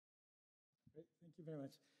Thank you very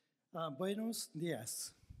much. Buenos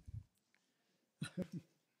dias.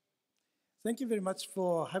 Thank you very much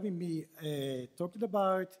for having me talking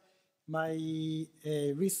about my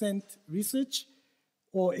recent research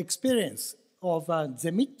or experience of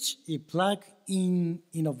Zemich plug-in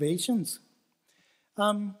innovations.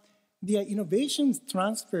 The innovations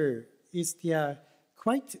transfer is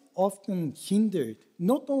quite often hindered,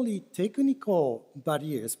 not only technical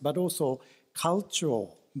barriers, but also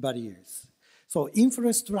cultural barriers. So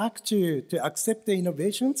infrastructure to accept the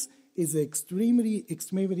innovations is extremely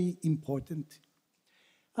important.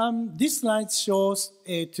 This slide shows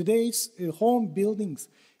today's home buildings,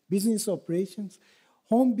 business operations.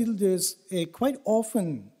 Home builders quite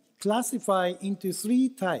often classify into three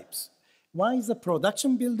types. One is a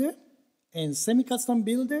production builder, and semi-custom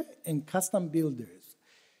builder, and custom builders.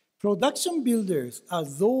 Production builders are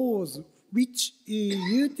those which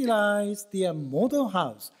utilize their model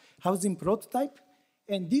housing prototype,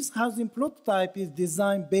 and this housing prototype is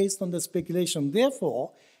designed based on the speculation.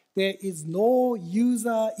 Therefore, there is no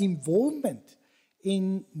user involvement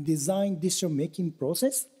in design decision-making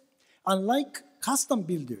process. Unlike custom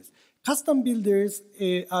builders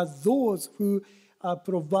are those who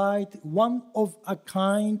provide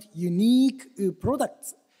one-of-a-kind, unique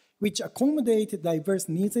products which accommodate diverse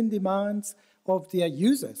needs and demands of their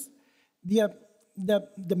users.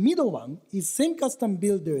 The middle one is semi-custom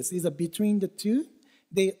builders, is between the two.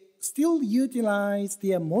 They still utilize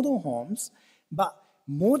their model homes, but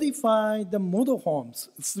modify the model homes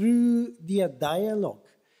through their dialogue.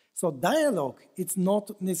 So dialogue, it's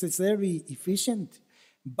not necessarily efficient.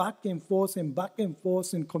 Back and forth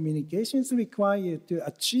and communications required to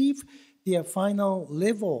achieve their final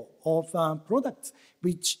level of products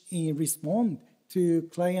which respond to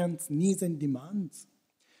clients' needs and demands.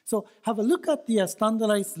 So have a look at the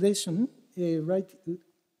standardization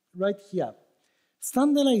right here.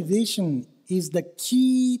 Standardization is the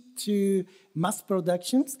key to mass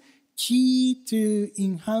productions, key to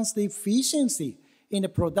enhance the efficiency in the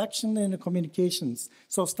production and the communications.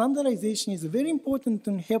 So standardization is very important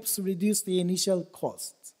and helps reduce the initial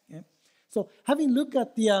costs. Yeah? So having looked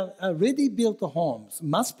at the ready-built homes,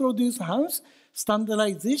 mass-produced house,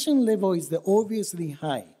 standardization level is obviously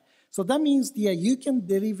high. So that means you can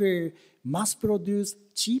deliver mass-produced,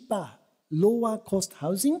 cheaper, lower-cost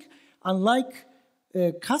housing, unlike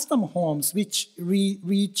custom homes, which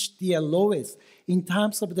reach their lowest in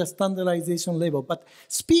terms of the standardization level. But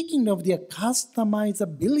speaking of their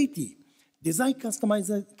customizability, design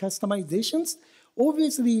customizations,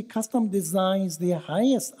 obviously custom designs their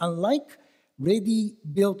highest, unlike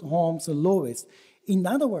ready-built homes the lowest. In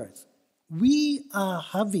other words, we are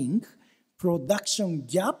having production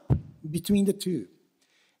gap between the two.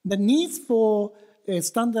 The needs for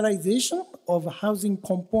standardization of housing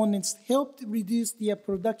components helped reduce their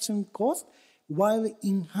production cost while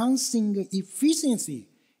enhancing efficiency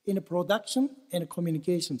in production and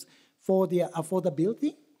communications for their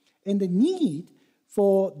affordability and the need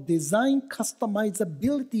for design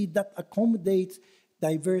customizability that accommodates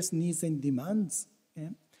diverse needs and demands. Yeah?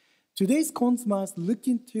 Today's consumers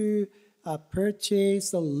looking to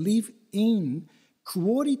purchase or live in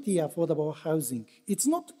quality affordable housing. It's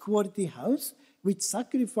not quality house which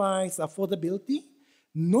sacrifice affordability,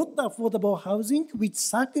 not affordable housing which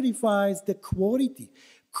sacrifice the quality.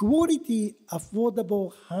 Quality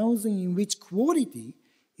affordable housing in which quality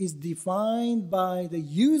is defined by the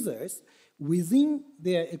users within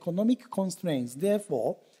their economic constraints,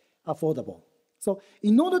 therefore affordable. So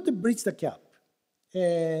in order to bridge the gap,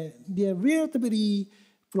 the relatively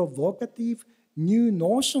provocative new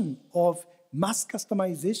notion of mass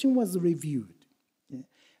customization was reviewed.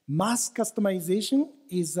 Mass customization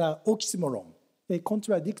is an oxymoron,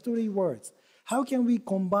 contradictory words. How can we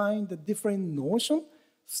combine the different notions,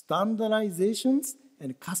 standardizations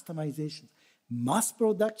and customizations? Mass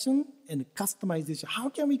production and customization, how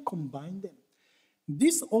can we combine them?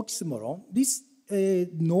 This oxymoron, this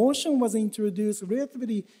notion was introduced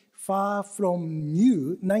relatively far from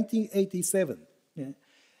new, 1987. Yeah.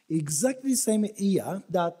 Exactly the same year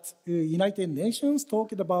that United Nations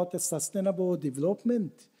talked about the sustainable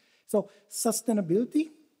development. So sustainability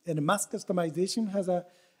and mass customization has a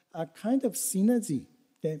kind of synergy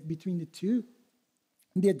between the two.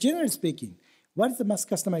 Generally speaking, what is the mass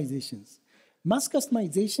customizations? Mass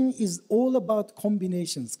customization is all about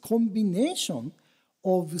combinations. Combination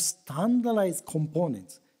of standardized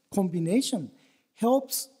components. Combination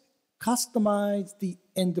helps customize the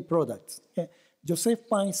end products. Okay? Joseph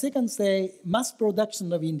Pine II say mass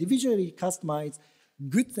production of individually customized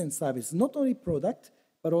goods and services, not only product,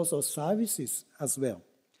 but also services as well.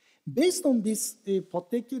 Based on this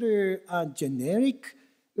particular generic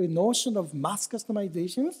notion of mass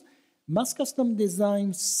customizations, mass custom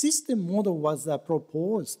design system model was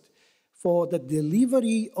proposed for the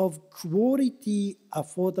delivery of quality,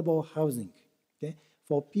 affordable housing, okay,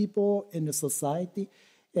 for people in the society.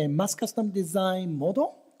 A mass custom design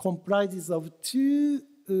model comprises of two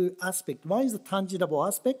aspects. One is the tangible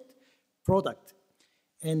aspect, product,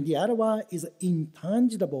 and the other one is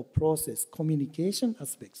intangible process, communication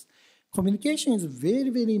aspects. Communication is a very,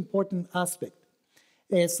 very important aspect.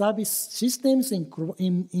 Service systems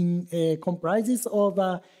comprises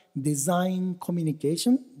of design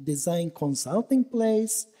communication, design consulting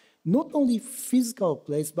place, not only physical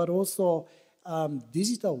place, but also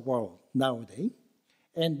digital world nowadays.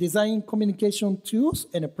 And design communication tools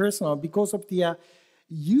and personal, because of the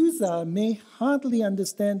user may hardly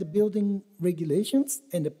understand the building regulations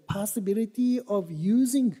and the possibility of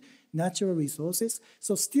using natural resources.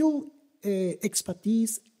 So still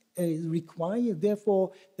expertise is required.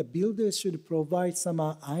 Therefore, the builder should provide some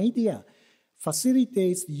idea,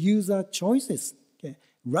 facilitates user choices, okay?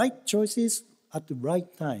 Right choices at the right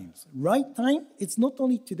times. Right time, it's not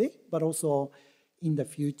only today, but also in the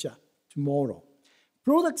future, tomorrow.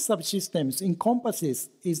 Product subsystems encompasses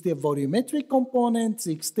is the volumetric components,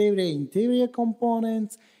 exterior, interior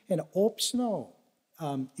components, and optional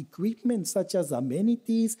equipment such as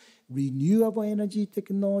amenities, renewable energy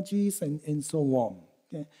technologies, and so on.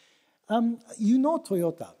 Okay? You know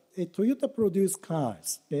Toyota. Toyota produces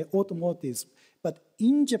cars, automotives, but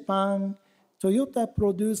in Japan, Toyota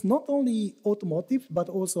produces not only automotive, but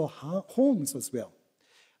also homes as well.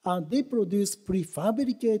 They produce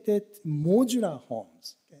prefabricated modular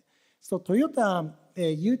homes. Okay? So Toyota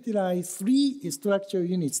utilize 3 structural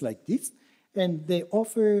units like this, and they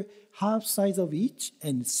offer half size of each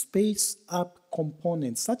and space up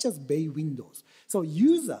components such as bay windows. So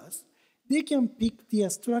users, they can pick their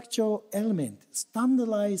structural element,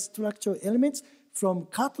 standardized structural elements from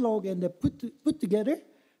catalog, and put together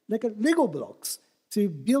like a Lego blocks to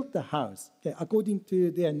build the house, okay, according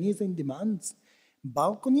to their needs and demands.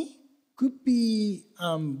 Balcony could be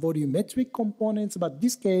volumetric components, but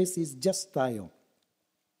this case is just style.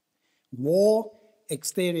 Wall,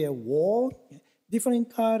 exterior wall,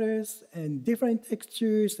 different colors and different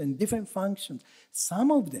textures and different functions.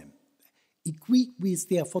 Some of them equipped with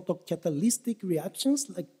their photocatalytic reactions,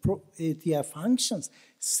 like their functions,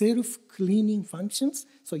 self-cleaning functions,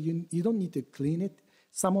 so you don't need to clean it,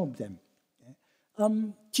 some of them.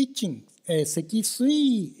 Kitchen,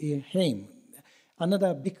 Sekisui Heim,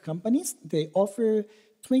 another big companies, they offer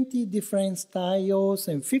 20 different styles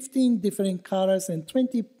and 15 different colors, and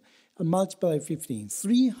 20 multiplied by 15.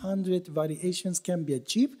 300 variations can be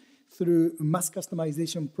achieved through mass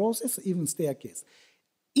customization process, even staircase.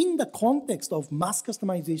 In the context of mass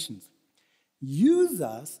customizations,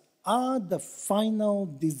 users are the final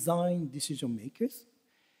design decision makers.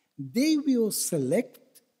 They will select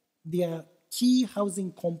their key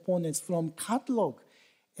housing components from catalog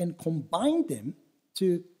and combine them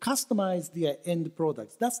to customize their end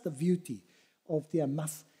products. That's the beauty of their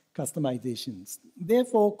mass customizations.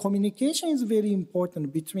 Therefore, communication is very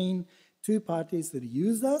important between two parties, the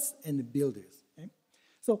users and the builders. Okay?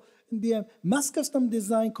 So the mass custom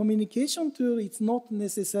design communication tool, it's not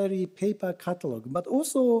necessarily paper catalog, but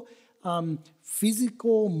also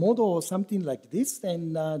physical model or something like this.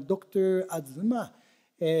 And Dr. Azuma,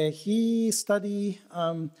 he studied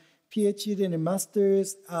PhD and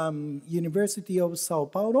master's University of Sao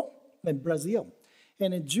Paulo in Brazil.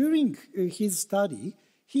 And during his study,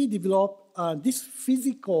 he developed this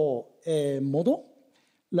physical model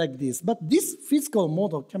like this. But this physical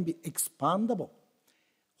model can be expandable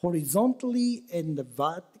horizontally and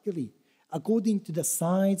vertically according to the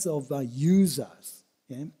size of users.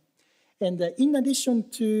 Okay? And in addition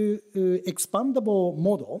to expandable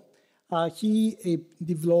model, he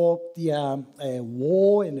developed the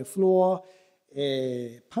wall and the floor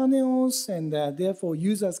panels, and therefore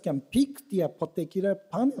users can pick their particular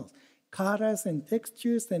panels, colors and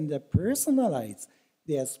textures, and personalize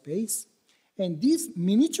their space. And these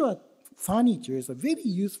miniature furnitures are very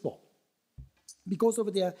useful because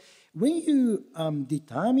of their, when you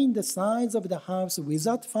determine the size of the house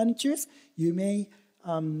without furnitures, you may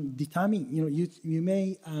determine, you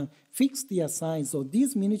may fix their size. So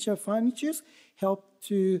these miniature furnitures help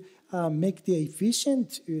to make the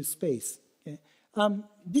efficient space. Okay?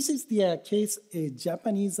 This is the case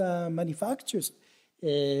Japanese manufacturers,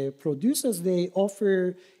 producers, they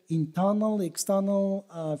offer internal,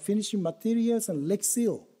 external finishing materials and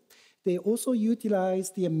Lexil. They also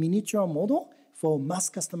utilize the miniature model for mass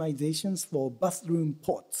customizations for bathroom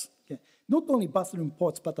pots. Okay? not only bathroom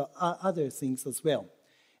ports, but other things as well.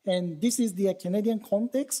 And this is the Canadian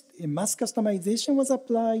context. Mass customization was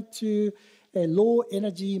applied to low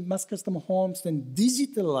energy mass custom homes and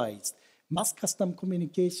digitalized mass custom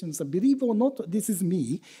communications. Believe or not, this is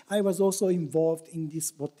me. I was also involved in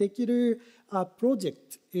this particular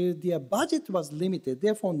project. The budget was limited,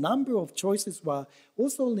 therefore number of choices were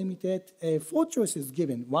also limited. 4 choices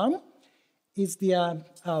given. One is the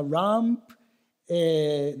ramp,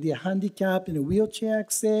 the handicap and wheelchair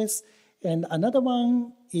access, and another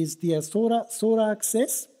one is the solar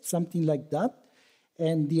access, something like that.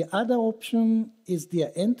 And the other option is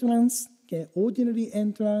the entrance, ordinary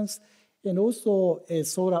entrance, and also a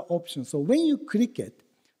solar option. So when you click it,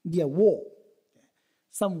 the wall,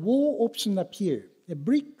 some wall option appear, a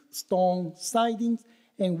brick, stone, sidings,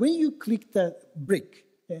 and when you click the brick,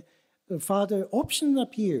 the further option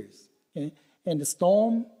appears. And the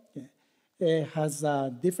stone has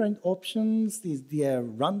different options. Is the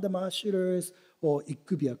random assurers, or it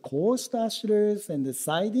could be a coarse assurers, and the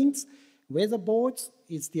sidings, weatherboards,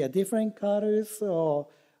 it's the different colors or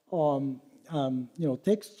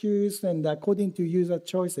textures, and according to user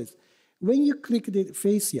choices. When you click the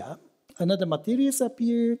fascia, another materials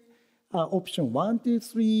appear. Option 1, 2,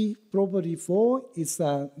 3, probably 4 is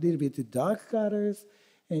a little bit dark colors,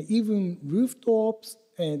 and even rooftops.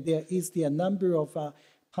 And there is the number of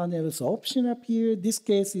panels option appear. This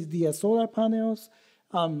case is the solar panels.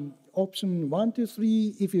 Option 1, 2,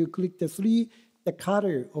 3. If you click the 3, the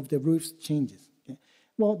color of the roofs changes. Okay?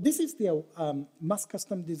 Well, this is the mass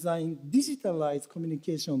custom design digitalized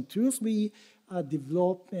communication tools we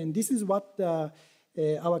developed, and this is what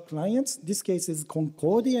our clients, this case is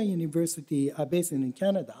Concordia University, based in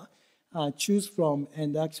Canada, choose from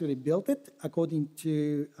and actually built it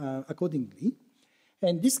accordingly.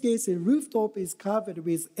 In this case, a rooftop is covered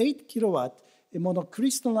with 8 kilowatt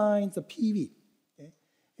monocrystalline PV. Okay?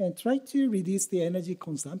 And try to reduce the energy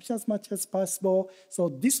consumption as much as possible. So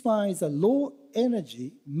this one is a low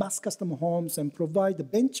energy mass custom homes and provide the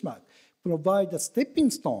benchmark, provide a stepping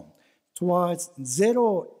stone towards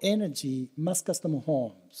zero energy mass custom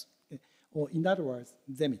homes, okay? Or in other words,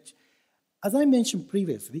 ZEMICH. As I mentioned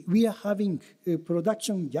previously, we are having a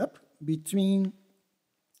production gap between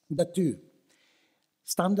the two.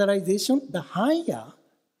 Standardization, the higher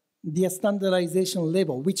the standardization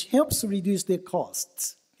level, which helps reduce the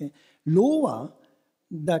costs, okay? Lower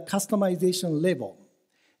the customization level.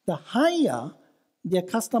 The higher the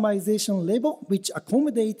customization level, which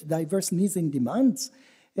accommodate diverse needs and demands,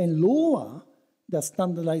 and lower the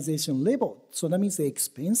standardization level. So that means they're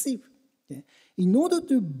expensive. Okay? In order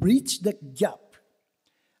to bridge the gap,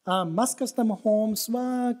 mass custom homes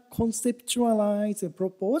were conceptualized and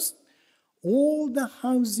proposed. All the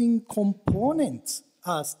housing components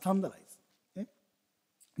are standardized, okay?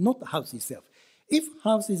 Not the house itself. If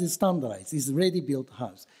house is standardized, is ready-built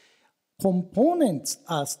house, components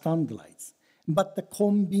are standardized, but the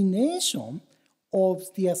combination of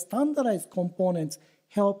the standardized components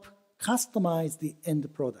help customize the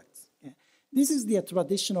end products. Okay? This is the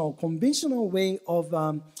traditional, conventional way of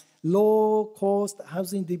low-cost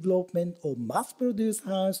housing development or mass-produced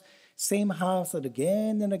house, same house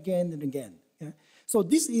again and again and again. Okay? So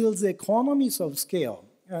this yields economies of scale,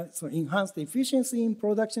 so enhanced efficiency in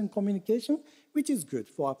production communication, which is good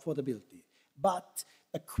for affordability. But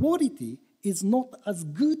the quality is not as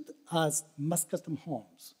good as mass custom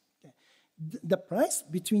homes. Okay? The price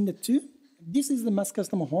between the two, this is the mass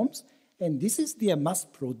custom homes, and this is the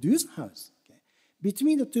mass-produced house. Okay?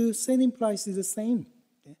 Between the two, selling price is the same.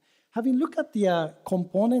 Okay? Having looked at the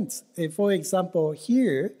components, for example,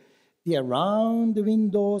 here, the round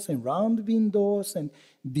windows and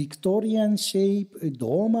Victorian shape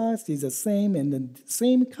dormers is the same, and the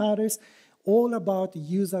same colors, all about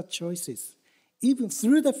user choices. Even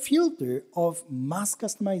through the filter of mass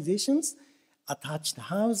customizations, attached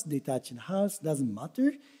house, detached house, doesn't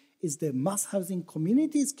matter. Is the mass housing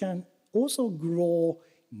communities can also grow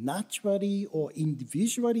naturally or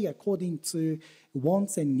individually according to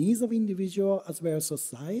wants and needs of individual as well as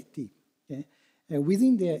society, okay?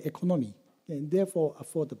 Within their economy, and therefore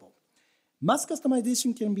affordable. Mass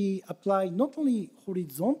customization can be applied not only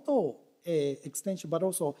horizontal extension, but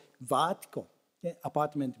also vertical. Okay?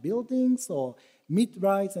 Apartment buildings or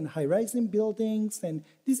mid-rise and high-rise buildings, and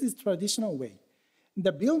this is traditional way.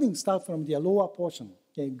 The buildings start from the lower portion,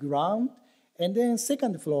 okay, ground, and then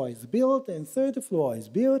second floor is built, and third floor is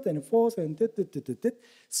built, and fourth, and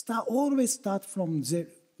always start from the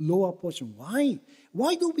lower portion. Why?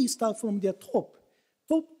 Why do we start from the top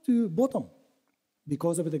to bottom?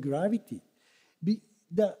 Because of the gravity.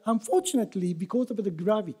 Unfortunately, because of the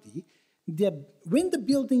gravity, when the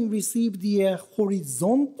building received the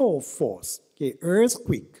horizontal force, okay,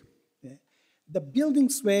 earthquake, okay, the building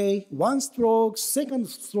sway, one stroke, second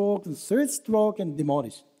stroke, third stroke, and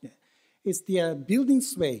demolish. Okay. It's the building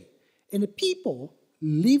sway. And the people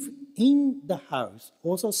live in the house,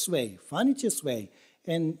 also sway, furniture sway,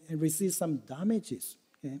 and receive some damages.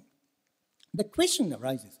 Okay. The question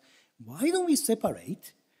arises, why don't we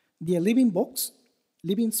separate the living box,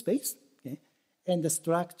 living space, okay, and the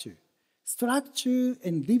structure? Structure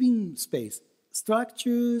and living space,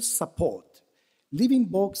 structure support, living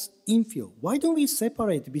box infill. Why don't we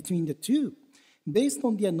separate between the two? Based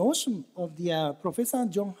on the notion of the Professor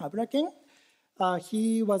John Habraken,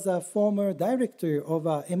 he was a former director of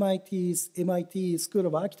MIT School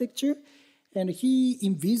of Architecture, and he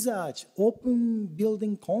envisaged open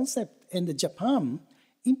building concept, and Japan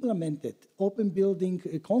implemented open building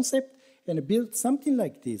concept and built something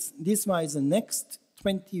like this. This one is the next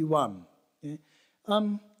 21. Okay.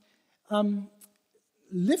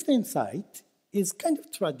 Left-hand side is kind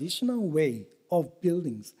of traditional way of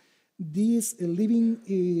buildings. These living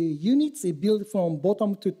units are built from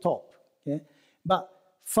bottom to top. Okay. But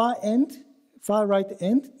far right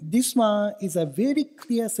end, this one is a very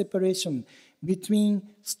clear separation between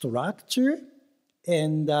structure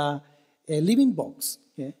and a living box.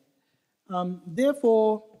 Okay.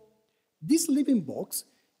 Therefore, this living box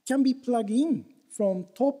can be plugged in from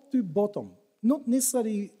top to bottom, not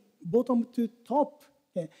necessarily bottom to top.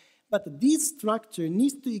 Okay. But this structure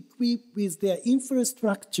needs to equip with their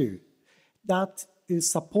infrastructure that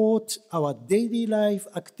support our daily life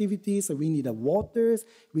activities. We need waters,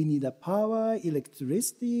 we need power,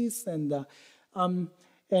 electricity,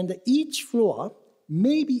 and each floor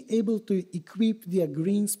may be able to equip their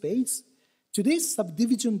green space. Today's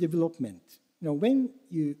subdivision development, when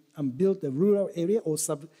you build a rural area or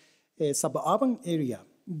suburban area,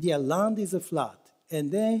 their land is flat, and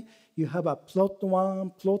then you have a plot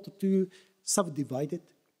 1, plot 2 subdivided.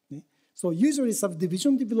 So usually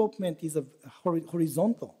subdivision development is a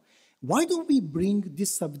horizontal. Why don't we bring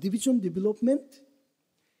this subdivision development,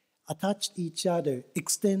 attach each other,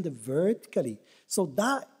 extend vertically? So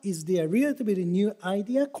that is the relatively new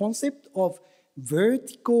idea, concept of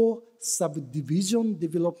vertical subdivision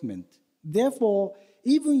development. Therefore,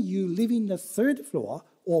 even you live in the third floor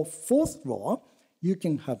or fourth floor, you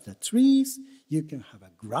can have the trees, you can have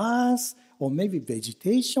a grass, or maybe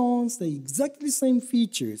vegetations, the exactly same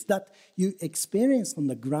features that you experience on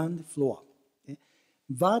the ground floor. Okay?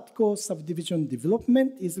 Vertical subdivision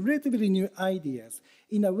development is relatively new ideas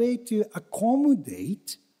in a way to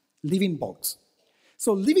accommodate living box.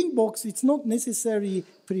 So living box, it's not necessarily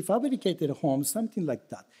prefabricated home, something like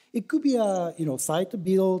that. It could be a site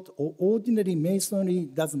built or ordinary masonry,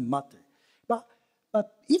 doesn't matter. But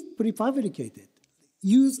if prefabricated,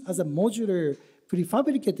 used as a modular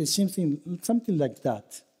prefabricated something like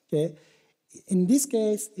that. Okay, in this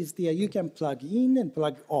case, is you can plug in and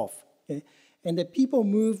plug off. Okay, and the people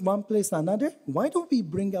move one place to another. Why don't we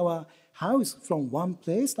bring our house from one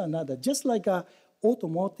place to another, just like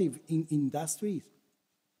automotive in industries?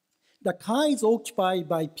 The car is occupied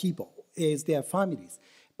by people, is their families,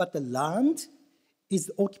 but the land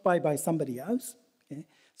is occupied by somebody else. Okay?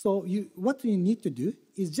 So what you need to do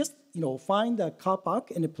is just find a car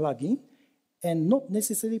park and plug in, and not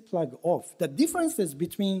necessarily plug off. The differences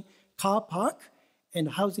between car park and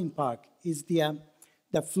housing park is the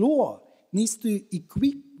floor needs to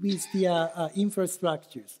equip with the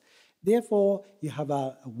infrastructures. Therefore, you have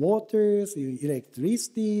waters,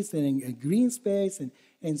 electricity, and green space,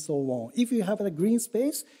 and so on. If you have a green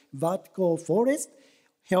space, vertical forest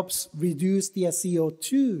helps reduce the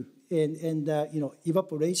CO2 and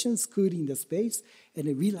evaporation, cooling the space,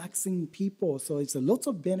 and relaxing people. So it's lots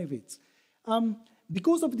of benefits.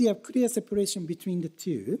 Because of the clear separation between the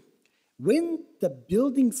two, when the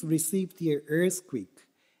buildings receive the earthquake,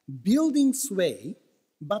 buildings sway,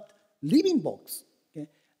 but living box,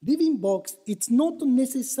 it's not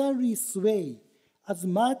necessarily sway as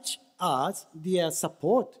much as their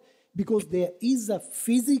support, because there is a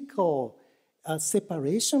physical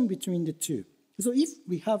separation between the two. So if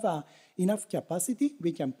we have enough capacity,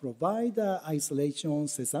 we can provide isolation,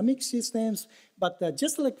 seismic systems, but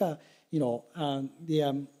just like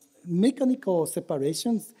the mechanical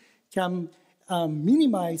separations can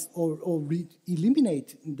minimize or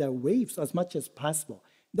eliminate the waves as much as possible.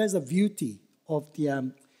 There's a beauty of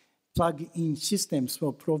the plug-in systems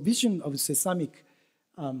for provision of seismic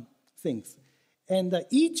things. And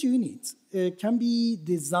each unit can be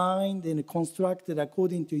designed and constructed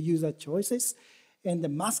according to user choices. And the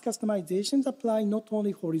mass customizations apply not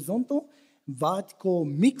only horizontal, vertical,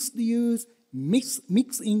 mixed use,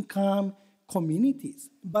 mixed income communities.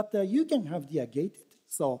 But you can have the gated,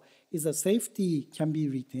 so is a safety can be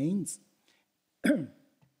retained.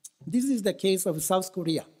 This is the case of South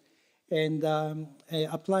Korea, and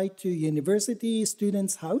applied to university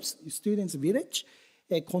students' house, students' village.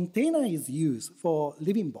 A container is used for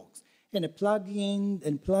living box, and a plug in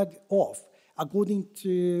and plug off according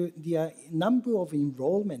to the number of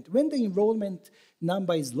enrollment. When the enrollment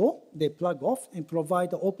number is low, they plug off and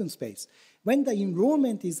provide the open space. When the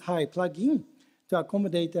enrollment is high, plug in to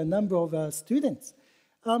accommodate a number of students.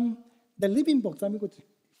 The living box, I'm going to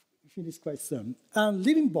finish quite soon.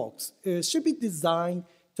 Living box should be designed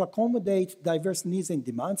to accommodate diverse needs and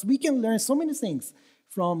demands. We can learn so many things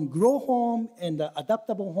from grow home and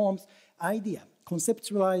adaptable homes idea,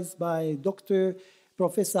 conceptualized by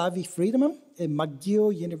Professor Avi Friedman at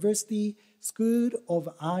McGill University School of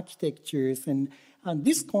Architectures. And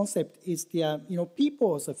this concept is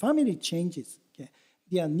people's family changes. Okay?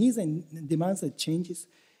 Their needs and demands changes.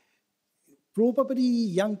 Probably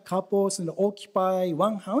young couples and occupy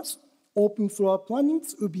one house, open floor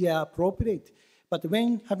plannings would be appropriate. But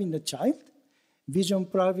when having a child, vision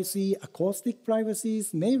privacy, acoustic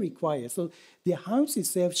privacies may require. So the house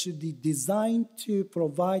itself should be designed to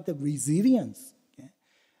provide the resilience, okay?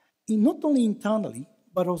 Not only internally,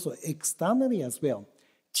 but also externally as well.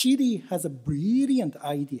 Chile has a brilliant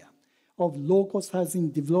idea of low-cost housing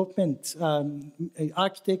development.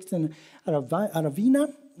 Architect and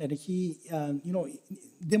Aravina, and he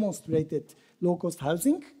demonstrated low-cost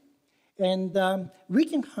housing. And we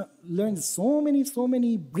can learn so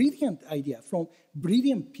many brilliant ideas from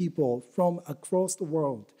brilliant people from across the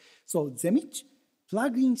world. So ZEMICH,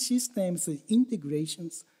 plug-in systems and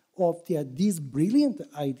integrations of these brilliant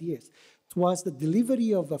ideas towards the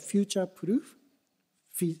delivery of a future-proof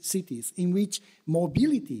cities in which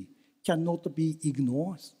mobility cannot be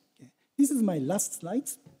ignored. Okay. This is my last slide.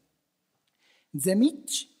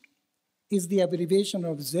 ZEMICH is the abbreviation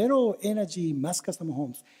of Zero Energy Mass Custom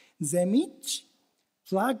Homes. ZEMICH,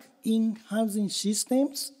 plug-in housing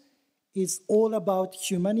systems, is all about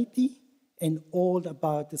humanity and all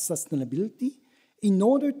about sustainability in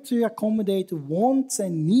order to accommodate wants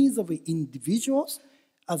and needs of individuals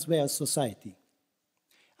as well as society.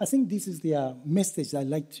 I think this is the message I'd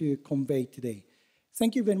like to convey today.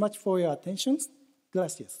 Thank you very much for your attention.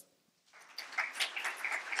 Gracias.